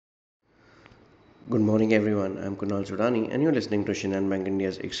Good morning, everyone. I'm Kunal Sudani, and you're listening to Shinhan Bank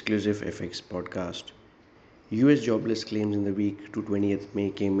India's exclusive FX podcast. US jobless claims in the week to 20th May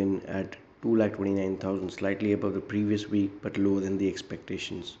came in at 229,000, slightly above the previous week but lower than the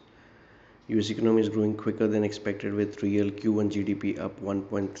expectations. US economy is growing quicker than expected with real Q1 GDP up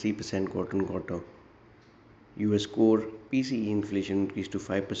 1.3% quarter on quarter. US core PCE inflation increased to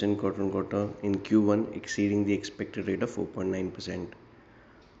 5% quarter on quarter in Q1, exceeding the expected rate of 4.9%.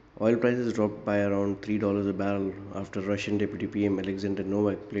 Oil prices dropped by around $3 a barrel after Russian Deputy PM Alexander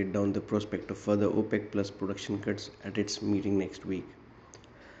Novak played down the prospect of further OPEC plus production cuts at its meeting next week.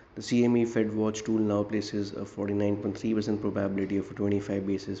 The CME Fed Watch tool now places a 49.3% probability of a 25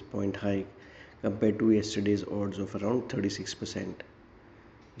 basis point hike compared to yesterday's odds of around 36%.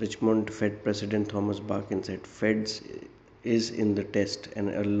 Richmond Fed President Thomas Barkin said Fed's is in the test and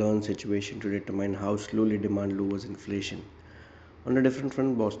a learn situation to determine how slowly demand lowers inflation. On a different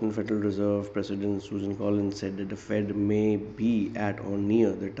front, Boston Federal Reserve President Susan Collins said that the Fed may be at or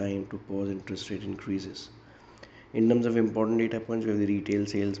near the time to pause interest rate increases. In terms of important data points, we have the retail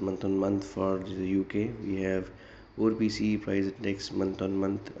sales month on month for the UK, we have core PCE price index month on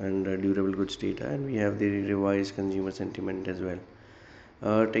month and durable goods data, and we have the revised consumer sentiment as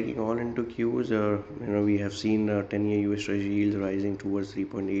well. Taking all into cues, we have seen 10-year US Treasury yields rising towards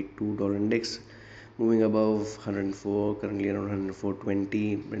 3.82 index, moving above 104, currently around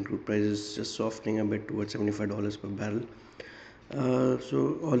 104.20. Brent crude prices just softening a bit towards $75 per barrel.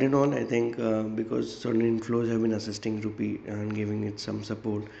 So all in all, I think because certain inflows have been assisting rupee and giving it some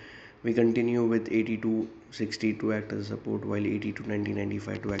support, we continue with 82.60 to act as a support, while 80 to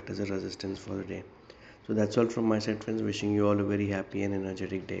 90.95 to act as a resistance for the day. So that's all from my side, friends. Wishing you all a very happy and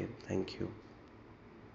energetic day. Thank you.